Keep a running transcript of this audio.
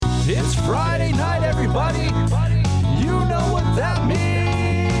It's Friday night, everybody. You know what that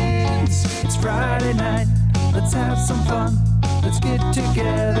means. It's Friday night. Let's have some fun. Let's get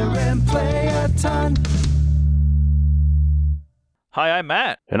together and play a ton. Hi, I'm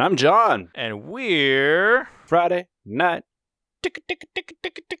Matt. And I'm John. And we're... Friday night.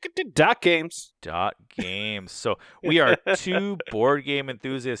 Games. Games. So we are two board game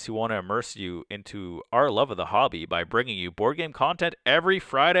enthusiasts who want to immerse you into our love of the hobby by bringing you board game content every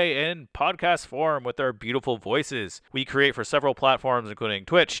Friday in podcast form with our beautiful voices. We create for several platforms, including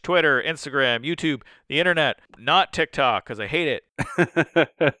Twitch, Twitter, Instagram, YouTube, the internet, not TikTok, because I hate it.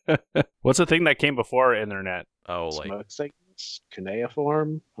 What's the thing that came before internet? Oh, like... Smoke signals?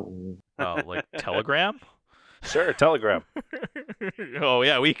 Cuneiform? Oh, like Telegram? Sure, Telegram. Oh,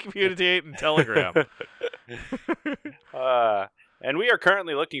 yeah, we communicate in Telegram. And we are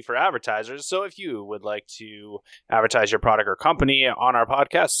currently looking for advertisers, so if you would like to advertise your product or company on our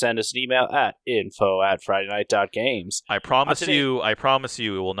podcast, send us an email at info@fridaynight.games. I promise you,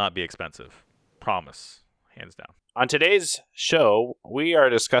 it will not be expensive. Promise. Hands down. On today's show, we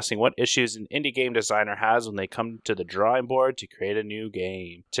are discussing what issues an indie game designer has when they come to the drawing board to create a new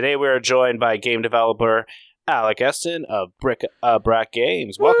game. Today we are joined by game developer Alex Esten of Bric-a-brac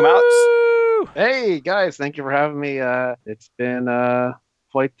Games. Welcome, Alex. Hey, guys. Thank you for having me. It's been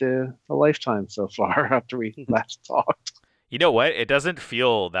quite a lifetime so far after we last talked. You know what? It doesn't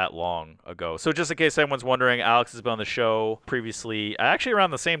feel that long ago. So just in case anyone's wondering, Alex has been on the show previously, actually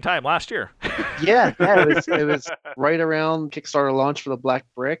around the same time last year. Yeah, it was right around Kickstarter launch for the Black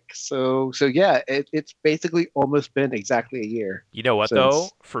Brick. So yeah, it's basically almost been exactly a year. You know what, though?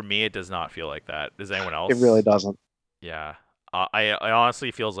 For me, it does not feel like that. Does anyone else? It really doesn't. Yeah. I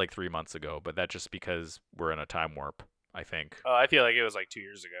honestly feels like 3 months ago, but that's just because we're in a time warp, I think. Oh, I feel like it was like 2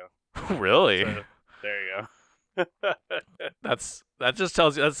 years ago. Really? So, there you go. That just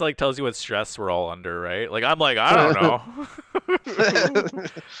tells you what stress we're all under, right? Like I'm like, I don't know.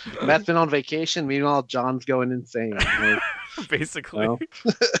 Matt's been on vacation, meanwhile John's going insane. Basically. Well.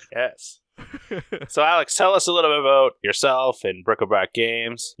 Yes. So Alex, tell us a little bit about yourself and Bric-a-brac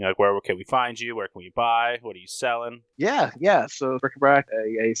Games. You know, like where can we find you? Where can we buy? What are you selling? Yeah. So Bric-a-brac,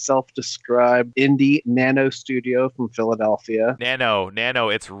 a self-described indie nano studio from Philadelphia. Nano,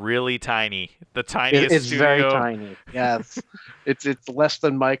 it's really tiny. The tiniest it's studio. Very tiny. Yes. It's less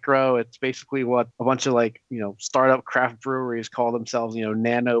than micro. It's basically what a bunch of startup craft breweries call themselves,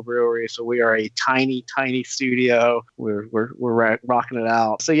 nano breweries. So we are a tiny studio. We're rocking it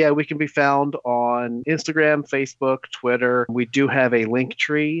out. So yeah, we can be found on Instagram, Facebook, Twitter. We do have a link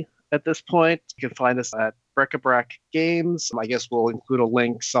tree at this point. You can find us at Bric-a-brac Games. I guess we'll include a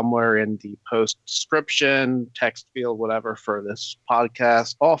link somewhere in the post description, text field, whatever, for this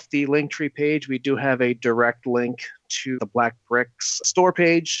podcast. Off the Linktree page, we do have a direct link to the Black Bricks store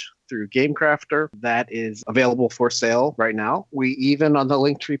page through GameCrafter. That is available for sale right now. We even on the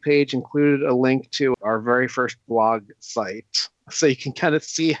Linktree page included a link to our very first blog site. So you can kind of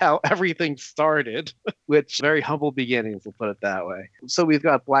see how everything started, which very humble beginnings, we'll put it that way. So we've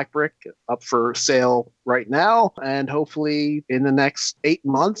got Black Brick up for sale right now, and hopefully in the next 8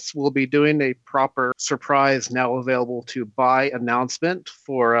 months, we'll be doing a proper surprise now available to buy announcement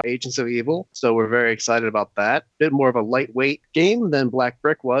for Agents of Evil. So we're very excited about that. A bit more of a lightweight game than Black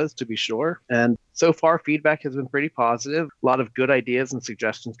Brick was, to be sure. And so far, feedback has been pretty positive. A lot of good ideas and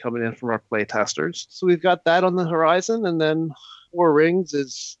suggestions coming in from our playtesters. So we've got that on the horizon, and then Four Rings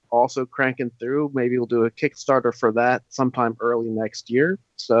is also cranking through. Maybe we'll do a Kickstarter for that sometime early next year.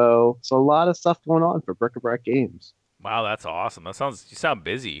 So a lot of stuff going on for Bric-a-brac Games. Wow, that's awesome. You sound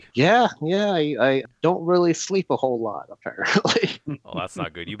busy. Yeah. I don't really sleep a whole lot, apparently. Oh, that's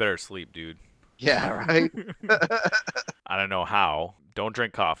not good. You better sleep, dude. Yeah, right? I don't know how. Don't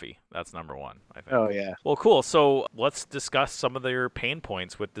drink coffee. That's number one, I think. Oh, yeah. Well, cool. So let's discuss some of your pain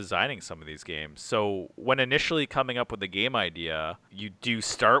points with designing some of these games. So when initially coming up with a game idea, you do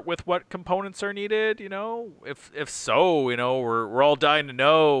start with what components are needed, If so, we're all dying to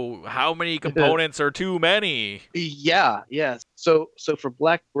know how many components are too many. Yeah. So for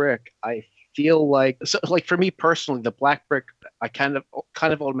Black Brick, I feel like for me personally, the Black Brick, I kind of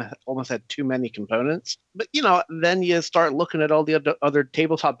almost had too many components. But then you start looking at all the other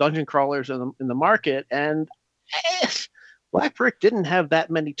tabletop dungeon crawlers in the market, and Black Brick didn't have that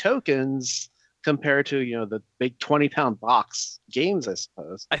many tokens compared to the big 20-pound box games, I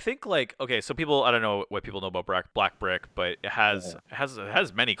suppose. I think so people, I don't know what people know about Black Brick, but it has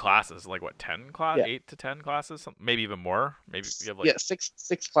many classes, 10 classes, 8 to 10 classes, maybe even more. Maybe you have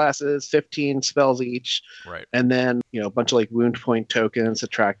six classes, 15 spells each, right? And then a bunch of wound point tokens,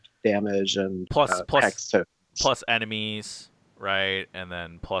 subtract damage, and plus hex tokens. plus enemies. right? And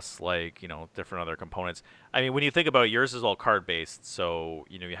then plus like, different other components. I mean, when you think about it, yours is all card based, so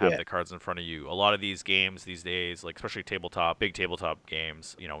you have Yeah. the cards in front of you. A lot of these games these days, like especially big tabletop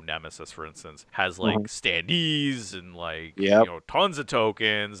games, Nemesis for instance, has like Mhm. standees and like Yep. tons of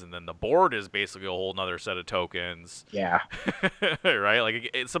tokens, and then the board is basically a whole nother set of tokens. Yeah. Right?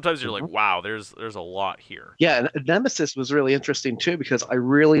 Like sometimes you're Mhm. like, wow, there's a lot here. Yeah, and Nemesis was really interesting too because I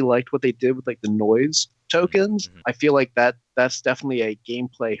really liked what they did with like the noise tokens. Mhm. I feel like that's definitely a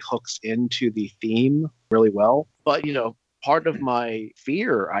gameplay hooks into the theme really well. But part of my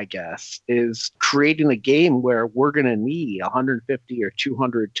fear, I guess, is creating a game where we're going to need 150 or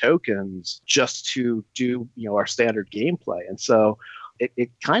 200 tokens just to do our standard gameplay. And so it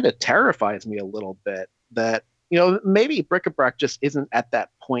kind of terrifies me a little bit that maybe Bric-a-brac just isn't at that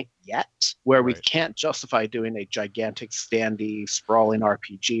point yet where we Right. can't justify doing a gigantic, standy, sprawling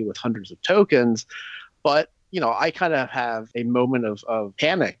RPG with hundreds of tokens. But I kind of have a moment of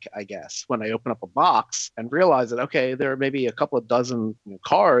panic, I guess, when I open up a box and realize that, okay, there are maybe a couple of dozen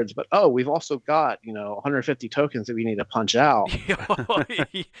cards, but we've also got 150 tokens that we need to punch out.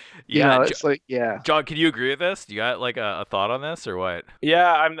 Yeah, It's like, yeah. John, can you agree with this? Do you got like a thought on this or what?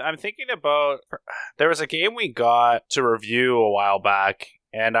 Yeah, I'm thinking about. There was a game we got to review a while back,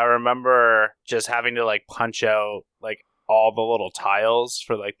 and I remember just having to like punch out like all the little tiles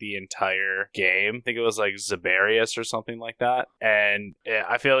for like the entire game. I think it was like Zebarius or something like that. And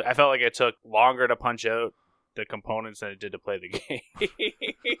I felt like it took longer to punch out the components than it did to play the game.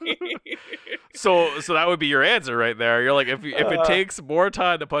 So that would be your answer right there. You're like, if it takes more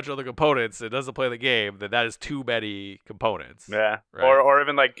time to punch out the components, it doesn't play the game, then that is too many components. Yeah, right? or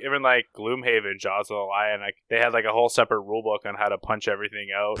even like Gloomhaven, Jaws of the Lion, like they had like a whole separate rule book on how to punch everything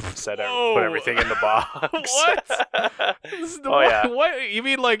out, put everything in the box. What? Yeah. What you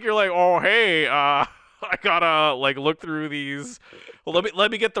mean? Like you're like, oh hey, I gotta like look through these. Well, let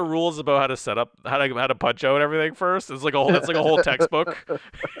me get the rules about how to set up how to punch out everything first. It's like a whole textbook.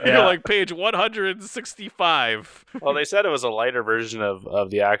 You're like page 165. Well, they said it was a lighter version of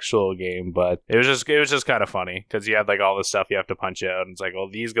the actual game, but it was just kind of funny because you had like all this stuff you have to punch out, and it's like, well,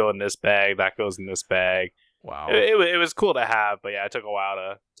 these go in this bag, that goes in this bag. Wow. It was cool to have, but yeah, it took a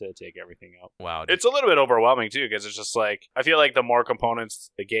while to take everything out. Wow. It's a little bit overwhelming too, because it's just like, I feel like the more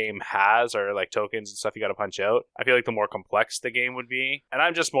components the game has, or like tokens and stuff you got to punch out, I feel like the more complex the game would be. And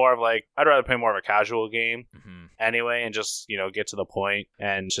I'm just more of like, I'd rather play more of a casual game anyway, and just, get to the point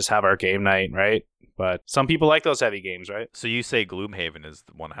and just have our game night, right? But some people like those heavy games, right? So you say Gloomhaven is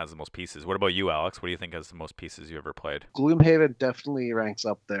the one that has the most pieces. What about you, Alex? What do you think has the most pieces you ever played? Gloomhaven definitely ranks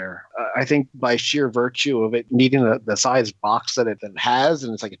up there. I think by sheer virtue of it needing the size box that it has,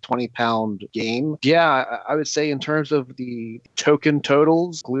 and it's like a 20-pound game. Yeah, I would say in terms of the token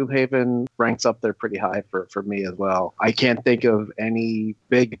totals, Gloomhaven ranks up there pretty high for me as well. I can't think of any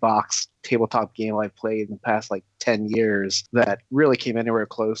big box tabletop game I've played in the past like 10 years that really came anywhere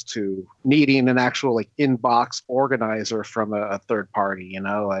close to needing an actual like in-box organizer from a third party,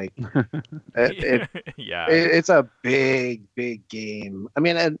 like it's a big game. I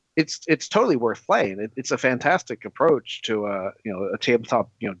mean, and it's totally worth playing. It's a fantastic approach to a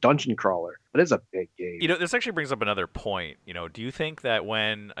tabletop dungeon crawler, but it's a big game. This actually brings up another point. Do you think that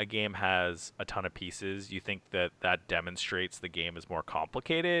when a game has a ton of pieces, you think that demonstrates the game is more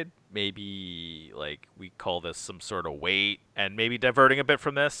complicated? Maybe like we call this some sort of weight, and maybe diverting a bit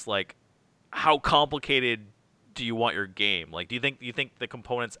from this, like how complicated do you want your game? Like, do you think the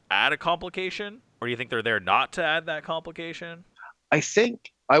components add a complication, or do you think they're there not to add that complication? I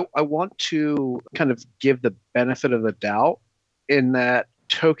think I want to kind of give the benefit of the doubt in that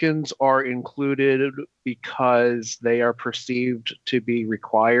tokens are included because they are perceived to be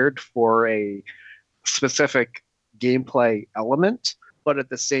required for a specific gameplay element. But at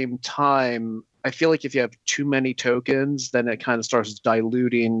the same time, I feel like if you have too many tokens, then it kind of starts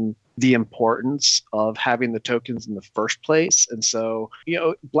diluting the importance of having the tokens in the first place. And so,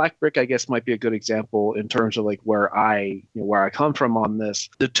 Black Brick, I guess, might be a good example in terms of like where I come from on this.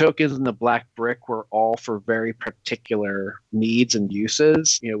 The tokens in the Black Brick were all for very particular needs and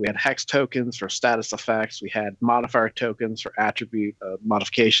uses. We had hex tokens for status effects. We had modifier tokens for attribute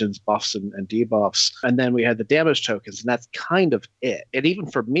modifications, buffs and debuffs. And then we had the damage tokens, and that's kind of it. And even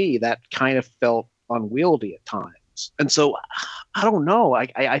for me, that kind of felt unwieldy at times. And so I don't know.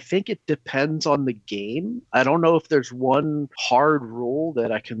 I think it depends on the game. I don't know if there's one hard rule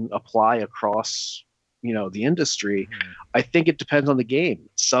that I can apply across, the industry. I think it depends on the game.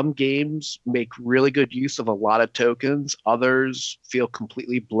 Some games make really good use of a lot of tokens. Others feel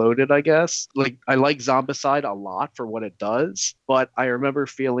completely bloated, I guess. Like I like Zombicide a lot for what it does, but I remember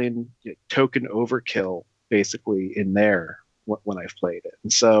feeling token overkill basically in there when I've played it.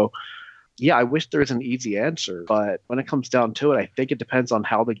 And so, yeah, I wish there was an easy answer, but when it comes down to it, I think it depends on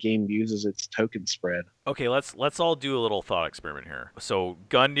how the game uses its token spread. Okay, let's all do a little thought experiment here. So,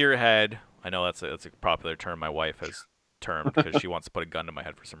 gun to your head. I know that's a popular term my wife has termed because she wants to put a gun to my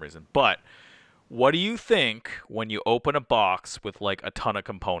head for some reason. But what do you think when you open a box with like a ton of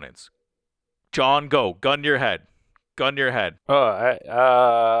components? John, go. Gun to your head. Gun to your head.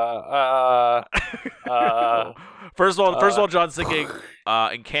 First of all, John's thinking,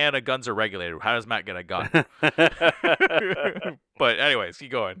 in Canada, guns are regulated. How does Matt get a gun? But anyways,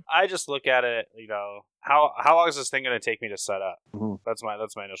 keep going. I just look at it, how long is this thing going to take me to set up? Mm-hmm. That's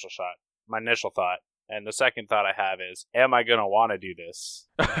my initial shot. My initial thought. And the second thought I have is, am I going to want to do this?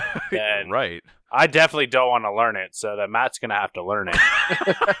 And right. I definitely don't want to learn it, so that Matt's going to have to learn it.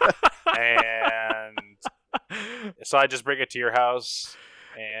 And so I just bring it to your house,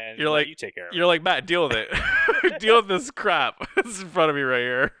 and you take care of it. You're like, Matt, deal with it. Deal with this crap. This is in front of me right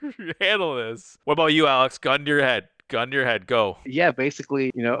here. Handle this. What about you, Alex? Gun to your head. Gun to your head. Go. Yeah,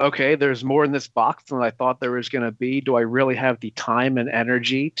 basically, okay, there's more in this box than I thought there was going to be. Do I really have the time and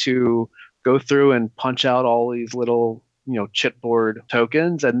energy to go through and punch out all these little, chipboard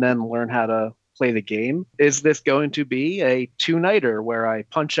tokens and then learn how to play the game? Is this going to be a two-nighter where I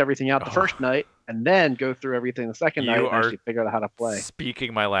punch everything out the first night and then go through everything the second night and actually figure out how to play?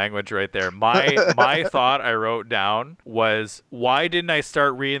 Speaking my language right there. My thought I wrote down was, why didn't I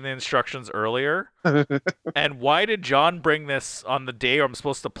start reading the instructions earlier? And why did John bring this on the day I'm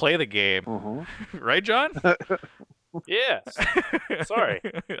supposed to play the game? Mm-hmm. Right, John? Yes. Sorry.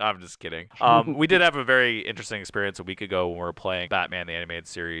 I'm just kidding. We did have a very interesting experience a week ago when we were playing Batman the Animated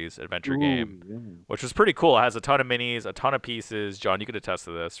Series adventure game, which was pretty cool. It has a ton of minis, a ton of pieces. John, you could attest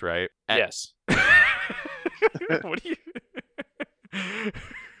to this, right? Yes. What do you...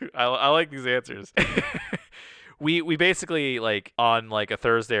 I like these answers. We basically, like, on like a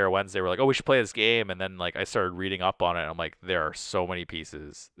Thursday or Wednesday, we're like, oh, we should play this game, and then like I started reading up on it. And I'm like, there are so many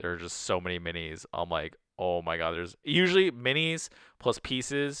pieces. There are just so many minis. I'm like, oh my god, there's usually minis plus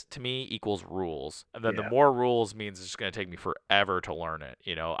pieces to me equals rules. And then the more rules means it's just going to take me forever to learn it.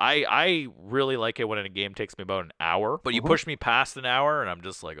 I really like it when a game takes me about an hour, but you push me past an hour and I'm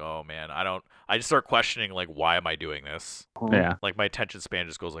just like, oh man, I just start questioning, like, why am I doing this? Yeah. Like my attention span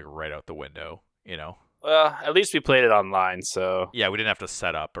just goes like right out the window, Well, at least we played it online, so... Yeah, we didn't have to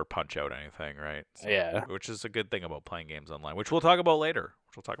set up or punch out anything, right? So, yeah. Which is a good thing about playing games online, which we'll talk about later.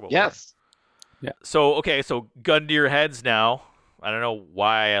 Yes. Yeah. So, okay, so gun to your heads now. I don't know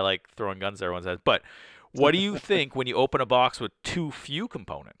why I like throwing guns at everyone's head, but what do you think when you open a box with too few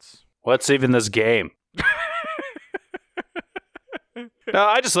components? What's even this game? No,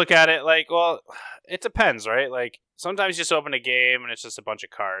 I just look at it like, well, it depends, right? Like, sometimes you just open a game and it's just a bunch of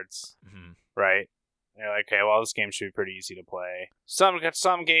cards, right? And you're like, okay, well, this game should be pretty easy to play. Some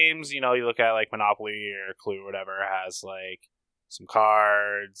games, you look at like Monopoly or Clue or whatever, has like some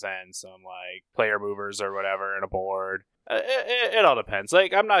cards and some like player movers or whatever and a board. It all depends.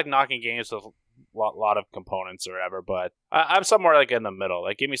 Like, I'm not knocking games with a lot of components or whatever, but I'm somewhere like in the middle.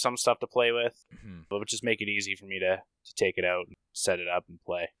 Like, give me some stuff to play with, but just make it easy for me to take it out and set it up and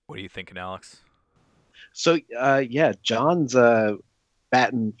play. What are you thinking, Alex? So, John's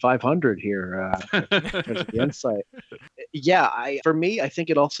batting 500 here in terms of the insight. Yeah, for me, I think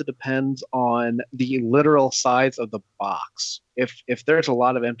it also depends on the literal size of the box. If there's a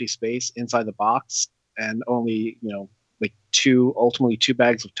lot of empty space inside the box and only, like ultimately two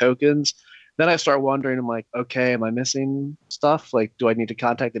bags of tokens, then I start wondering, I'm like, okay, am I missing stuff? Like, do I need to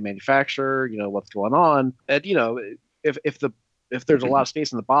contact the manufacturer? What's going on? And, if there's a lot of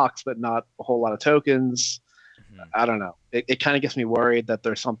space in the box, but not a whole lot of tokens, I don't know. It kind of gets me worried that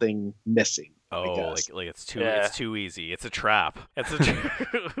there's something missing. Oh, like it's too easy. It's a trap.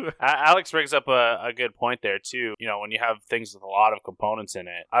 Alex brings up a good point there too. When you have things with a lot of components in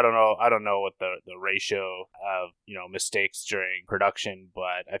it, I don't know what the ratio of mistakes during production,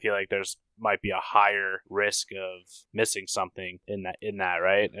 but I feel like there's might be a higher risk of missing something in that,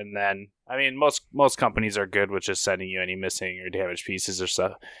 right? And then, I mean, most companies are good with just sending you any missing or damaged pieces or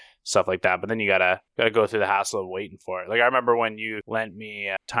stuff like that, but then you gotta go through the hassle of waiting for it. Like, I remember when you lent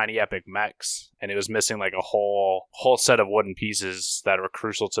me Tiny Epic Mechs, and it was missing like a whole set of wooden pieces that were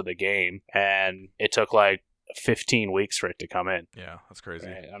crucial to the game, and it took like 15 weeks for it to come in. Yeah, that's crazy.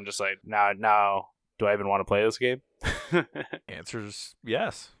 Right? I'm just like, now, do I even want to play this game? Answer's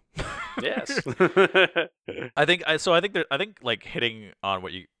yes. Yes. I think like hitting on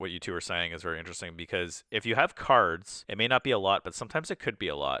what you two are saying is very interesting, because if you have cards, it may not be a lot, but sometimes it could be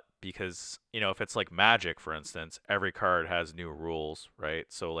a lot, because if it's like Magic, for instance, every card has new rules, right?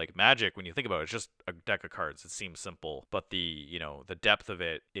 So like Magic, when you think about it, it's just a deck of cards. It seems simple, but the depth of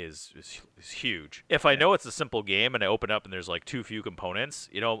it is huge. If I know it's a simple game and I open up and there's like too few components,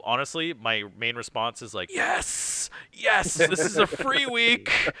 honestly, my main response is like, yes, this is a free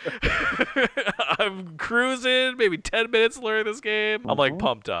week. I'm cruising, maybe 10 minutes learning this game. I'm like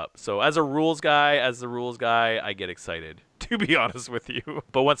pumped up. So as the rules guy, I get excited, to be honest with you.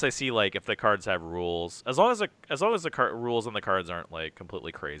 But once I see like if the cards have rules, as long as the rules on the cards aren't like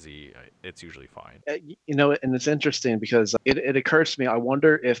completely crazy, it's usually fine. And it's interesting because it occurs to me, I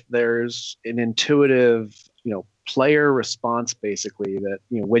wonder if there's an intuitive, player response, basically, that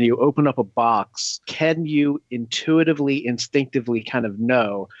when you open up a box, can you intuitively, instinctively kind of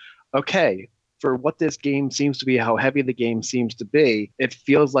know, okay, for what this game seems to be, how heavy the game seems to be, it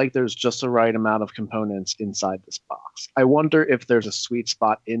feels like there's just the right amount of components inside this box. I wonder if there's a sweet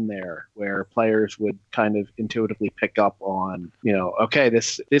spot in there where players would kind of intuitively pick up on, okay,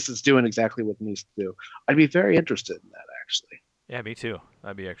 this is doing exactly what it needs to do. I'd be very interested in that, actually. Yeah, me too.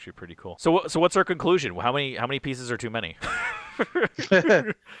 That'd be actually pretty cool. So what's our conclusion? How many pieces are too many?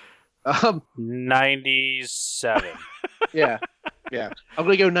 97. Yeah. I'm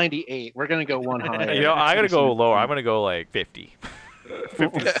gonna go 98. We're gonna go one higher. I'm gonna go lower. I'm gonna go like 50.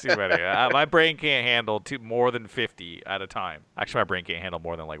 50 is too many. My brain can't handle more than 50 at a time. Actually, my brain can't handle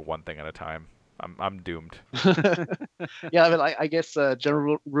more than like one thing at a time. I'm doomed. Yeah, but I guess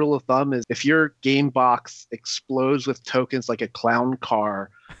general rule of thumb is if your game box explodes with tokens like a clown car,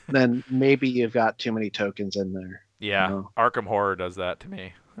 then maybe you've got too many tokens in there. Yeah, Arkham Horror does that to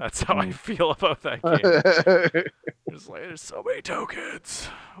me. That's how I feel about that game. It's like, there's so many tokens.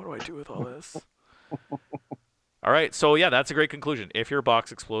 What do I do with all this? All right, so yeah, that's a great conclusion. If your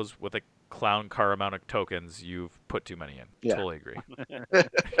box explodes with a clown car amount of tokens, you've put too many in. Yeah. Totally agree. You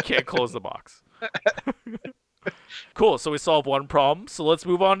can't close the box. Cool, so we solved one problem, so let's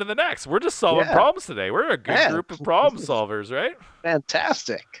move on to the next. We're just solving problems today. We're a good group of problem solvers, right?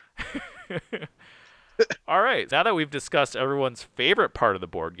 Fantastic. All right, now that we've discussed everyone's favorite part of the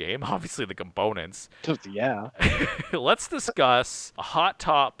board game, obviously the components, Yeah. let's discuss a hot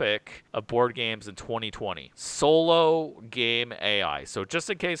topic of board games in 2020, solo game AI. So just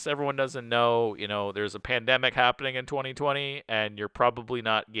in case everyone doesn't know, there's a pandemic happening in 2020, and you're probably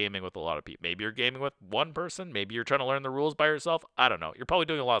not gaming with a lot of people. Maybe you're gaming with one person, maybe you're trying to learn the rules by yourself. I don't know. You're probably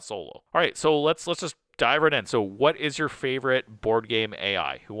doing a lot solo. All right, so let's just dive right in. So what is your favorite board game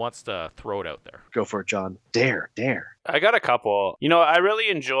AI? Who wants to throw it out there? Go for it, John. Dare. I got a couple. I really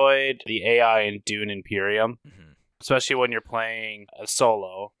enjoyed the AI in Dune Imperium. Especially when you're playing a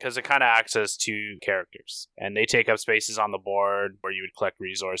solo, because it kind of acts as two characters, and they take up spaces on the board where you would collect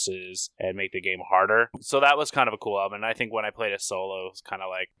resources and make the game harder. So that was kind of a cool element. I think when I played a solo, it was kind of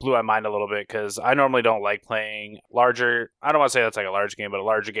like blew my mind a little bit, because I normally don't like playing larger. I don't want to say that's like a large game, but a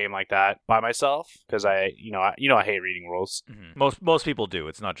larger game like that by myself, because I hate reading rules. Most people do.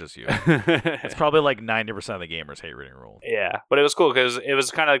 It's not just you. It's probably like 90% of the gamers hate reading rules. Yeah, but it was cool because it was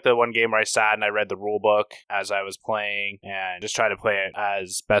kind of like the one game where I sat and I read the rule book as I was playing and just tried to play it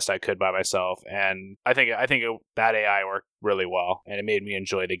as best I could by myself. And I think that AI worked really well, and it made me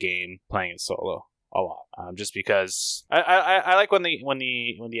enjoy the game playing it solo a lot. Just because I like when the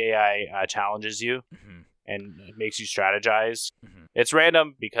AI challenges you. And it makes you strategize. It's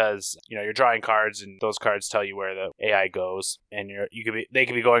random because you're drawing cards, and those cards tell you where the AI goes, and they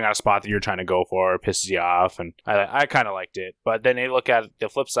could be going on a spot that you're trying to go for, pisses you off, and I kind of liked it. But then they look at the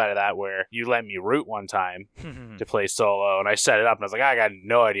flip side of that, where you let me root one time to play solo, and I set it up, and I was like, I got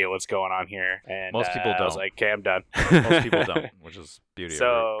no idea what's going on here. And most people don't. I was like, okay, I'm done. Most people don't, which is beauty.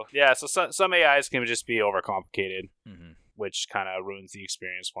 So yeah, so some AIs can just be overcomplicated. Which kind of ruins the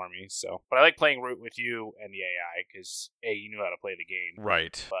experience for me. So, but I like playing Root with you and the AI because you knew how to play the game,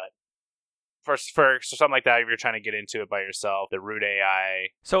 right? But for something like that, if you're trying to get into it by yourself, the Root AI.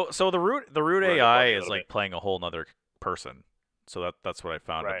 So the Root AI is like playing a whole nother person. So that's what I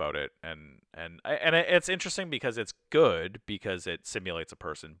found about it, and it's interesting because it's good because it simulates a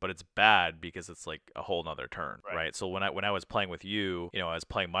person, but it's bad because it's like a whole nother turn, right? So when I was playing with you, I was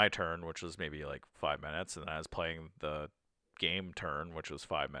playing my turn, which was maybe like 5 minutes, and then I was playing the game turn, which was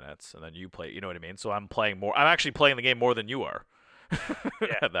 5 minutes, and then you play. You know what I mean? So I'm actually playing the game more than you are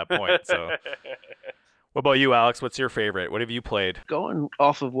at that point. So What about you, Alex? What's your favorite? What have you played? Going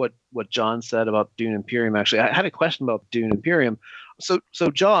off of what John said about Dune Imperium, actually, I had a question about Dune Imperium. So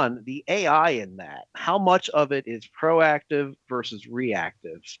John, the AI in that, how much of it is proactive versus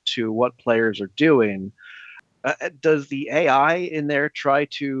reactive to what players are doing? Does the AI in there try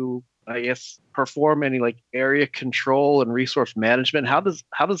to, I guess, perform any like area control and resource management? How does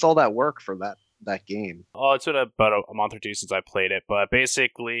all that work for that game? Oh, it's been about a month or two since I played it, but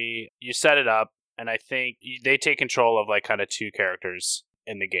basically you set it up, and I think they take control of like kind of two characters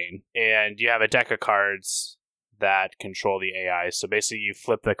in the game, and you have a deck of cards that control the AI. So basically, you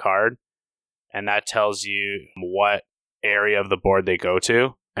flip the card, and that tells you what area of the board they go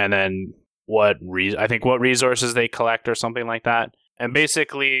to, and then what resources they collect or something like that. And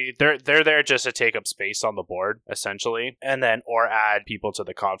basically, they're there just to take up space on the board, essentially, and then or add people to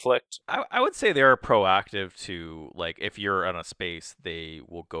the conflict. I would say they're proactive to, like, if you're on a space, they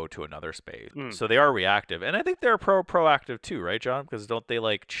will go to another space. So they are reactive. And I think they're proactive too, right, John? Because don't they,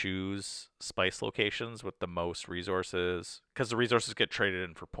 like, choose spice locations with the most resources? Because the resources get traded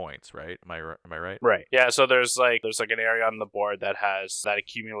in for points, right? Am I right? Right. Yeah, so there's like an area on the board that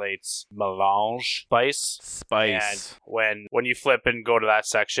accumulates melange spice. And when you flip and go to that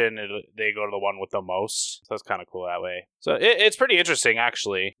section, they go to the one with the most. So that's kind of cool that way. So it's pretty interesting,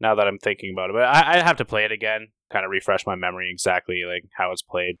 actually, now that I'm thinking about it. But I have to play it again, kind of refresh my memory exactly like how it's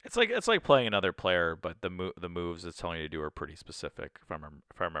played. It's like playing another player, but the moves it's telling you to do are pretty specific, if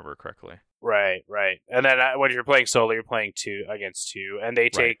I remember correctly. Right. And then when you're playing solo, you're playing two against two, and they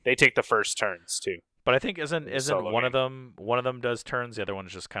take the first turns too. But I think isn't one of them does turns, the other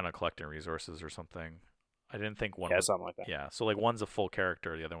one's just kind of collecting resources or something. I didn't think one. Yeah, something like that. Yeah, so like one's a full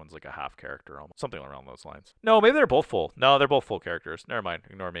character, the other one's like a half character, almost something around those lines. No, maybe they're both full. No, they're both full characters. Never mind,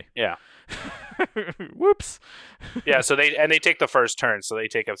 ignore me. Yeah. Whoops. Yeah, so they take the first turn, so they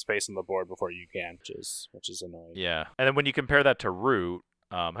take up space on the board before you can, which is annoying. Yeah, and then when you compare that to Root,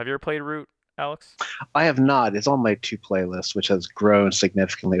 have you ever played Root, Alex? I have not. It's on my 2 playlist, which has grown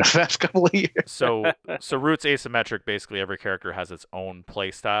significantly the past couple of years. So Root's asymmetric. Basically, every character has its own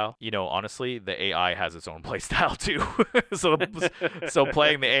play style. You know, honestly, the AI has its own play style too. so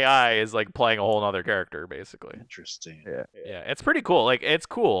playing the AI is like playing a whole other character, basically. Interesting. Yeah, it's pretty cool. Like, it's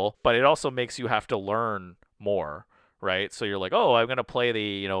cool, but it also makes you have to learn more. Right, so you're like, oh, I'm gonna play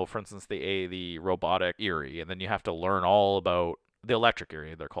for instance, the robotic Eerie, and then you have to learn all about the electric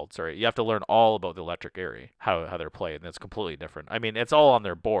Eerie. They're called. Sorry, you have to learn all about the electric Eerie, how they're played, and it's completely different. I mean, it's all on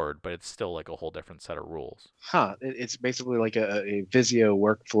their board, but it's still like a whole different set of rules. It's basically like a Visio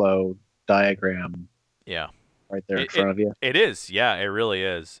workflow diagram. Yeah. Right there in front of you. It is, yeah, it really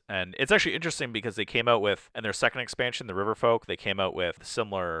is. And it's actually interesting because they came out with, in their second expansion, the Riverfolk, they came out with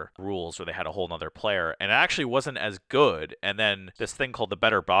similar rules where they had a whole nother player, and it actually wasn't as good. And then this thing called the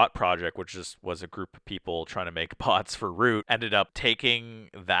Better Bot Project, which was a group of people trying to make bots for Root, ended up taking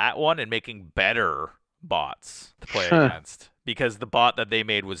that one and making better bots to play against. Because the bot that they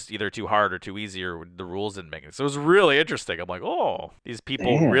made was either too hard or too easy, or the rules didn't make it. So it was really interesting. I'm like, oh, these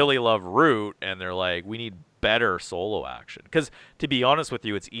people really love Root, and they're like, we need better solo action. Because to be honest with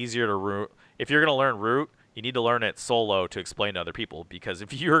you, it's easier to Root. If you're going to learn Root, you need to learn it solo to explain to other people. Because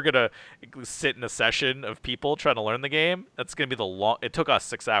if you're going to sit in a session of people trying to learn the game, that's going to be it took us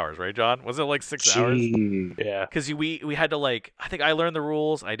 6 hours, right, John? Was it like 6 hours? Yeah. Because we had to, like, I think I learned the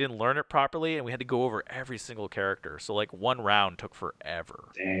rules. I didn't learn it properly, and we had to go over every single character. So, like, one round took forever.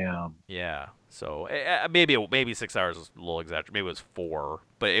 Damn. Yeah. So maybe 6 hours was a little exaggerated. Maybe it was 4,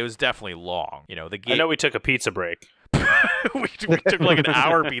 but it was definitely long. The game. I know we took a pizza break. we took like an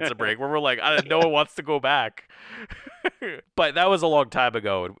hour pizza break where we're like, no one wants to go back. But that was a long time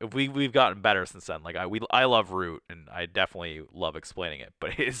ago, and we've gotten better since then. Like I love Root, and I definitely love explaining it,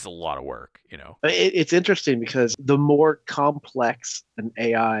 but it's a lot of work. It's interesting because the more complex an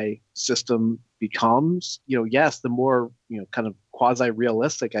AI system becomes, yes, the more kind of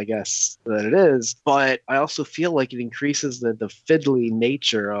quasi-realistic, I guess, that it is. But I also feel like it increases the fiddly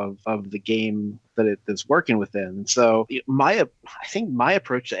nature of the game that it's working within. So I think my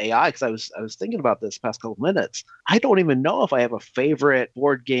approach to AI, because I was thinking about this past couple minutes, I don't even know if I have a favorite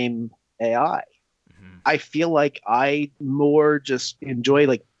board game AI. I feel like I more just enjoy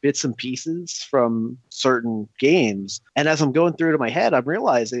like bits and pieces from certain games. And as I'm going through it in my head, I'm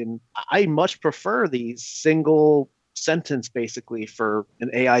realizing I much prefer the single sentence basically for an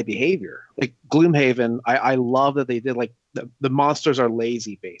AI behavior. Like Gloomhaven, I love that they did like the monsters are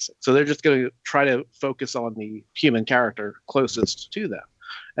lazy basic. So they're just going to try to focus on the human character closest to them.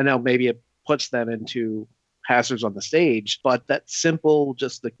 And now maybe it puts them into hazards on the stage, but that simple,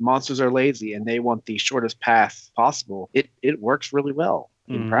 just the monsters are lazy and they want the shortest path possible. It works really well.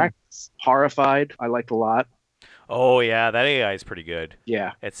 in Mhm. practice. Horrified, I liked a lot. Oh yeah, that AI is pretty good.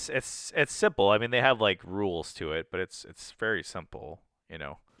 Yeah, It's simple. I mean, they have like rules to it, but it's very simple, you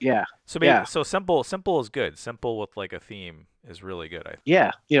know. yeah, So maybe yeah. so simple is good. Simple with like a theme is really good. I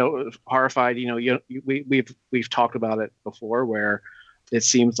Yeah, horrified. We've talked about it before, where it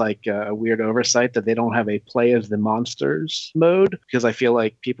seems like a weird oversight that they don't have a play as the monsters mode, because I feel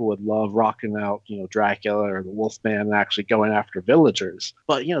like people would love rocking out, Dracula or the Wolfman and actually going after villagers.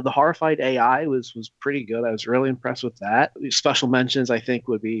 But the horrified AI was pretty good. I was really impressed with that. Special mentions I think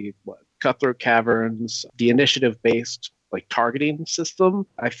would be what, Cutthroat Caverns, the initiative based like targeting system.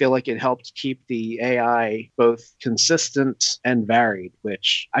 I feel like it helped keep the AI both consistent and varied,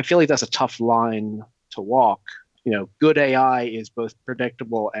 which I feel like that's a tough line to walk. Good AI is both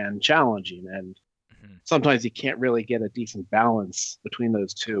predictable and challenging, and Mhm. sometimes you can't really get a decent balance between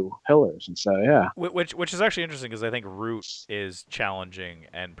those two pillars. And so, yeah, Which is actually interesting because I think Root is challenging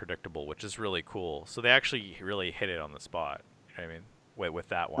and predictable, which is really cool. So they actually really hit it on the spot. You know what I mean? With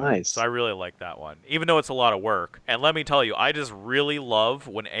that one. So I nice. really like that one, even though it's a lot of work. And let me tell you, I just really love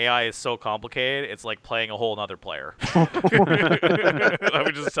when AI is so complicated. It's like playing a whole nother player. Let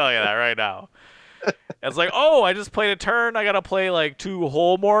me just tell you that right now. It's like, oh, I just played a turn. I gotta play like two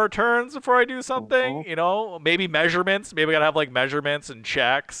whole more turns before I do something. Mhm. You know, maybe measurements. Maybe I gotta have like measurements and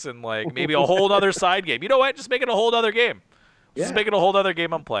checks and like maybe a whole other side game. You know what? Just make it a whole other game. Just Yeah, make it a whole other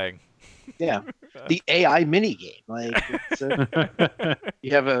game I'm playing. yeah. The AI mini game, like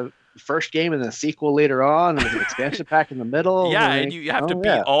you have a first game and a sequel later on, and there's an expansion pack in the middle. Yeah, and Like, you have to oh beat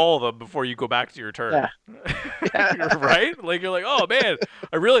yeah, all of them before you go back to your turn. yeah, yeah, Right? Like you're like, oh man,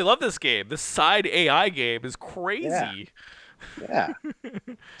 I really love this game. This side AI game is yeah, crazy. yeah.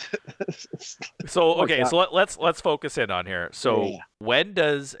 So Oh okay, god, so let's focus in on here. So yeah. when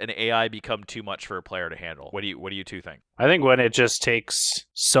does an AI become too much for a player to handle? What do you two think? I think when it just takes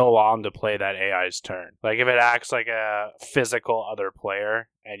so long to play that AI's turn. Like if it acts like a physical other player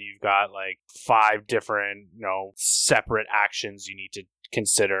and you've got like 5 different, separate actions you need to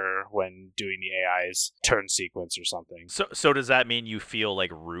consider when doing the AI's turn sequence or something. So does that mean you feel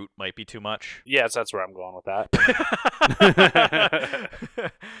like Root might be too much? Yes, that's where I'm going with that.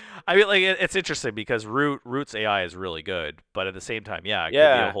 I mean, like it's interesting because Root's AI is really good, but at the same time, yeah, it could be a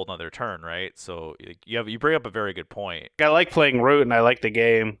Yeah. whole nother turn, right? So you bring up a very good point. I like playing Root and I like the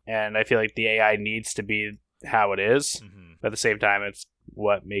game, and I feel like the AI needs to be how it is. Hmm. But at the same time, it's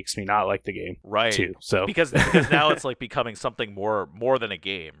what makes me not like the game Right. too. So Because now it's like becoming something more than a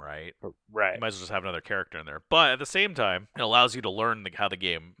game, right? right. You might as well just have another character in there. But at the same time, it allows you to learn how the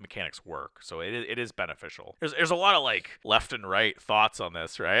game mechanics work. So it is beneficial. There's a lot of like left and right thoughts on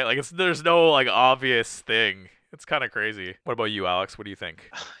this, right? Like there's no like obvious thing. It's kind of crazy. What about you, Alex? What do you think?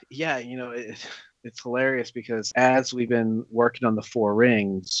 Yeah, it's hilarious because as we've been working on the Four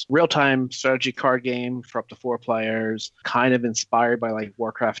Rings, real-time strategy card game for up to 4 players, kind of inspired by like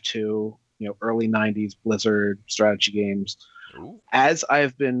Warcraft 2, early 90s Blizzard strategy games. Ooh. As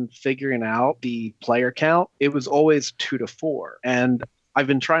I've been figuring out the player count, it was always 2 to 4. And I've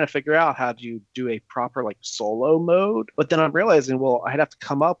been trying to figure out how to do a proper like solo mode, but then I'm realizing, well, I'd have to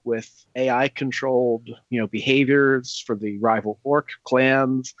come up with AI controlled, behaviors for the rival orc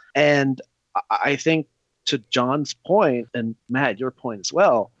clans. And I think to John's point, and Matt, your point as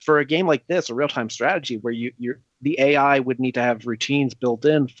well, for a game like this, a real time strategy where the AI would need to have routines built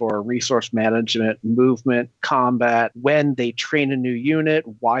in for resource management, movement, combat, when they train a new unit,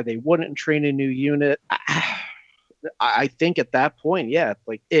 why they wouldn't train a new unit. I think at that point, yeah,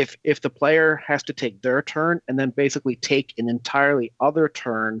 like if the player has to take their turn and then basically take an entirely other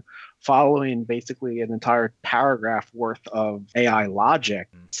turn following basically an entire paragraph worth of AI logic,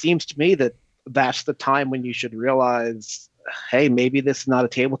 seems to me that that's the time when you should realize, hey, maybe this is not a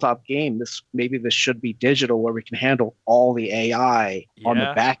tabletop game. Maybe this should be digital where we can handle all the AI on the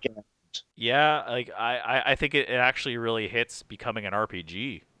Yeah. back end. Yeah, like I think it actually really hits becoming an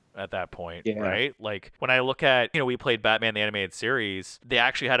RPG at that point, Yeah. right? Like when I look at, we played Batman the Animated Series, they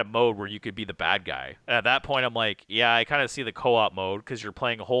actually had a mode where you could be the bad guy. And at that point I'm like, yeah, I kind of see the co-op mode because you're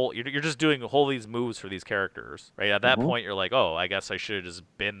playing you're just doing a whole these moves for these characters, right? At that Mhm. point you're like, oh, I guess I should have just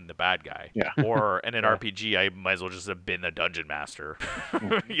been the bad guy. Yeah. Or in an Yeah. RPG, I might as well just have been the dungeon master.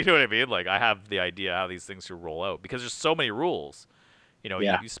 Mhm. You know what I mean? Like I have the idea how these things should roll out because there's so many rules.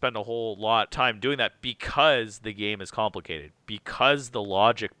 Yeah. You spend a whole lot of time doing that because the game is complicated. Because the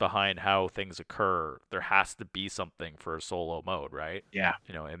logic behind how things occur, there has to be something for a solo mode, right? Yeah.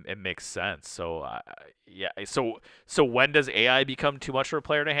 It makes sense. So, yeah. So when does AI become too much for a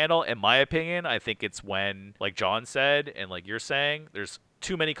player to handle? In my opinion, I think it's when, like John said, and like you're saying, there's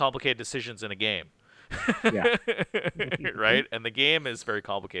too many complicated decisions in a game. Yeah. Right? And the game is very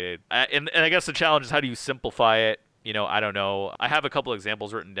complicated. And I guess the challenge is, how do you simplify it? I don't know. I have a couple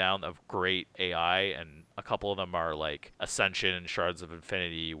examples written down of great AI, and a couple of them are like Ascension and Shards of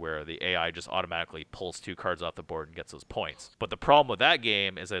Infinity, where the AI just automatically pulls 2 cards off the board and gets those points. But the problem with that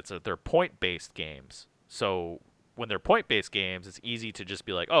game is that they're point-based games. So when they're point-based games, it's easy to just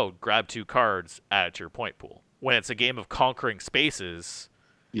be like, oh, grab 2 cards, add it to your point pool. When it's a game of conquering spaces,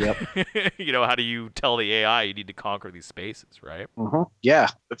 Yep. How do you tell the AI you need to conquer these spaces, right? Yeah.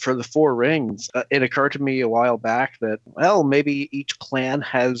 For the 4 rings, it occurred to me a while back that, well, maybe each clan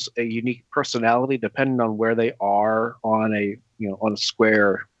has a unique personality depending on where they are on a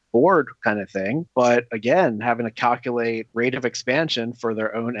square board kind of thing. But again, having to calculate rate of expansion for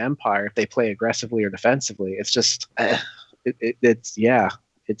their own empire, if they play aggressively or defensively, it's just,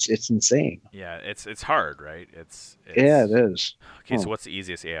 it's insane. Yeah, it's hard, right? Yeah, it is. Okay, so what's the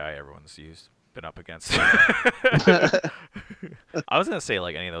easiest AI everyone's been up against? I was gonna say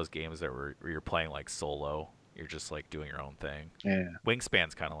like any of those games where you're playing like solo, you're just like doing your own thing. Yeah.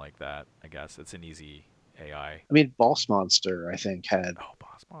 Wingspan's kind of like that, I guess. It's an easy AI. I mean, Boss Monster, I think, had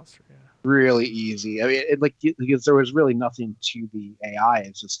Boss Monster, yeah. really easy. I mean, because there was really nothing to the AI.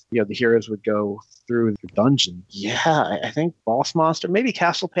 It's just, the heroes would go through the dungeon. Yeah, I think Boss Monster, maybe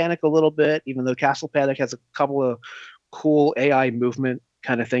Castle Panic a little bit, even though Castle Panic has a couple of cool AI movement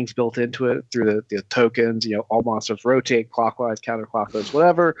kind of things built into it through the tokens. All monsters rotate clockwise, counterclockwise,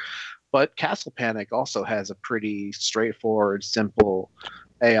 whatever. But Castle Panic also has a pretty straightforward, simple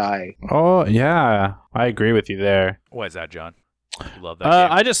AI. Oh, yeah. I agree with you there. Why is that, John? You love that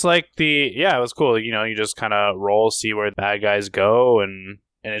game? I just like it was cool. You just kind of roll, see where the bad guys go, and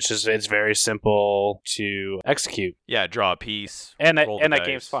it's very simple to execute. Yeah, draw a piece. And that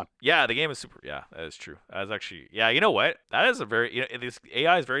game's fun. Yeah, the game is super. Yeah, that is true. That is actually, yeah, you know what? That is a very, this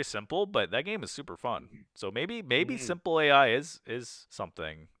AI is very simple, but that game is super fun. So maybe simple AI is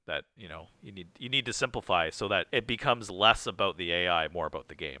something that, you need to simplify so that it becomes less about the AI, more about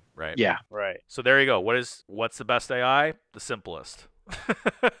the game, right? Yeah. Right. So there you go. What's the best AI? The simplest.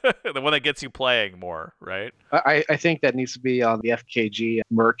 The one that gets you playing more, right? I think that needs to be on the FKG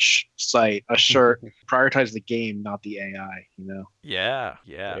merch site. A shirt, prioritize the game, not the AI. Yeah.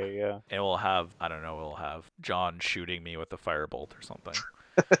 There you go. And we'll have John shooting me with a firebolt or something.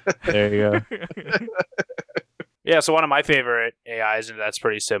 There you go. Yeah, so one of my favorite AIs, and that's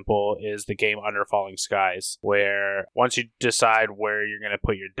pretty simple, is the game Under Falling Skies, where once you decide where you're going to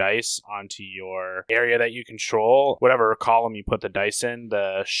put your dice onto your area that you control, whatever column you put the dice in,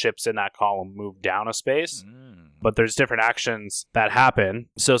 the ships in that column move down a space. But there's different actions that happen.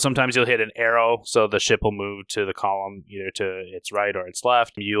 So sometimes you'll hit an arrow, so the ship will move to the column either to its right or its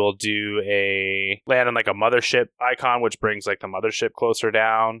left. You will land on like a mothership icon, which brings like the mothership closer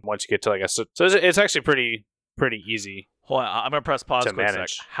down. Once you get to so it's actually pretty easy. Hold on, I'm gonna press pause to quick sec.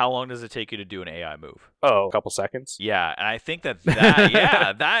 manage. How long does it take you to do an AI move? Oh, a couple seconds. Yeah, and I think that's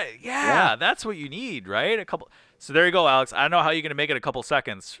what you need, right? A couple. So there you go, Alex. I don't know how you're gonna make it a couple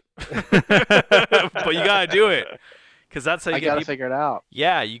seconds, but you gotta do it. Because that's how you gotta figure it out.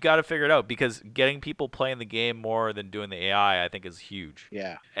 Yeah, you gotta figure it out, because getting people playing the game more than doing the AI, I think, is huge.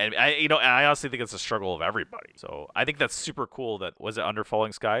 Yeah. And I honestly think it's a struggle of everybody. So I think that's super cool that, was it Under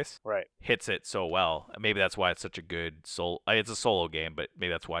Falling Skies? Right. Hits it so well. And maybe that's why it's such a good it's a solo game, but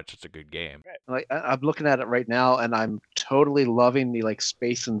maybe that's why it's such a good game. Like, I'm looking at it right now, and I'm totally loving the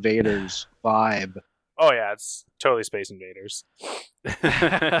Space Invaders vibe. Oh yeah, it's totally Space Invaders.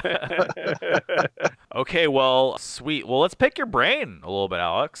 Okay, well, sweet. Well, let's pick your brain a little bit,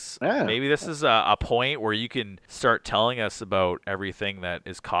 Alex. Yeah. Maybe this is a point where you can start telling us about everything that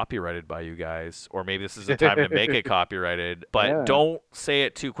is copyrighted by you guys, or maybe this is a time to make it copyrighted. But don't say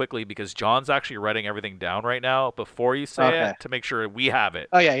it too quickly, because John's actually writing everything down right now before you say it, to make sure we have it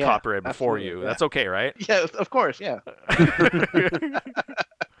copyrighted before you. Yeah. That's okay, right? Yeah, of course, yeah.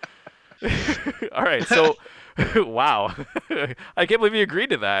 All right, so wow. I can't believe you agreed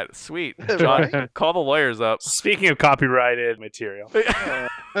to that. Sweet. John, call the lawyers up. Speaking of copyrighted material,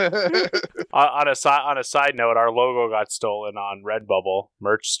 on a side note, our logo got stolen on Redbubble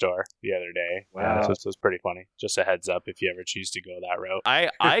merch store the other day. Wow. So this was pretty funny. Just a heads up if you ever choose to go that route.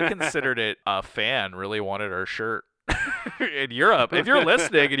 I considered it a fan really wanted our shirt. In Europe, if you're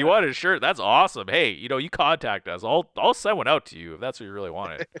listening and you want a shirt, that's awesome. Hey, you contact us. I'll send one out to you if that's what you really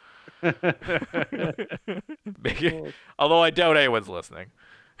wanted. Although I doubt anyone's listening.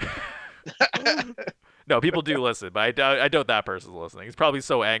 No, people do listen, but I doubt that person's listening. He's probably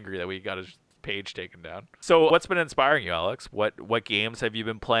so angry that we got his page taken down. So what's been inspiring you, Alex? What games have you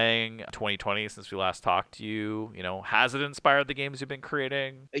been playing 2020 since we last talked to you? Has it inspired the games you've been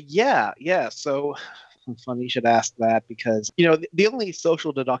creating? Yeah. So It's funny you should ask that because, the only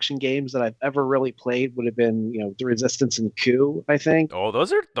social deduction games that I've ever really played would have been, The Resistance and Coup, I think. Oh,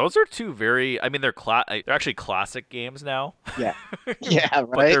 those are two very. I mean, they're actually classic games now. Yeah. Yeah, right.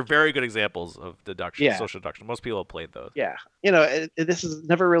 But they're very good examples of deduction, Yeah. social deduction. Most people have played those. Yeah. This has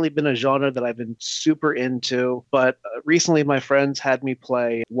never really been a genre that I've been super into, but recently my friends had me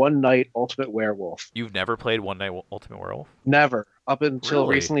play One Night Ultimate Werewolf. You've never played One Night Ultimate Werewolf? Never. Up until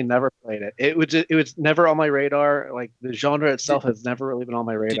Really? recently, never played it. It was never on my radar. Like the genre itself has never really been on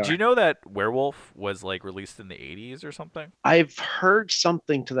my radar. Did you know that Werewolf was like released in the 80s or something? I've heard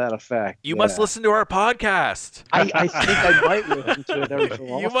something to that effect. You must listen to our podcast. I think I might listen to it every so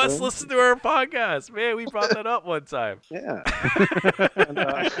often. You must listen to our podcast. Man, we brought that up one time. Yeah.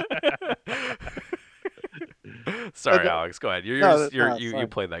 Sorry, Alex. Go ahead. You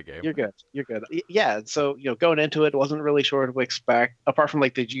played that game. You're good. Yeah. So going into it, wasn't really sure what to expect. Apart from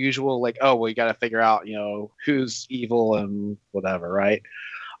like the usual, like, oh well, you got to figure out who's evil and whatever, right?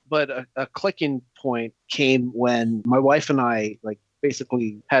 But a clicking point came when my wife and I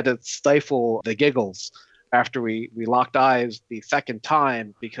basically had to stifle the giggles after we locked eyes the second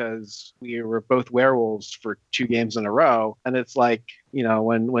time because we were both werewolves for 2 games in a row. And it's like,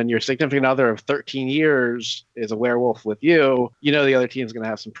 when your significant other of 13 years is a werewolf with you, the other team's going to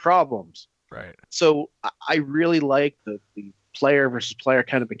have some problems. Right. So I really like the player versus player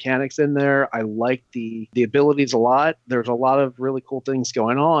kind of mechanics in there. I like the abilities a lot. There's a lot of really cool things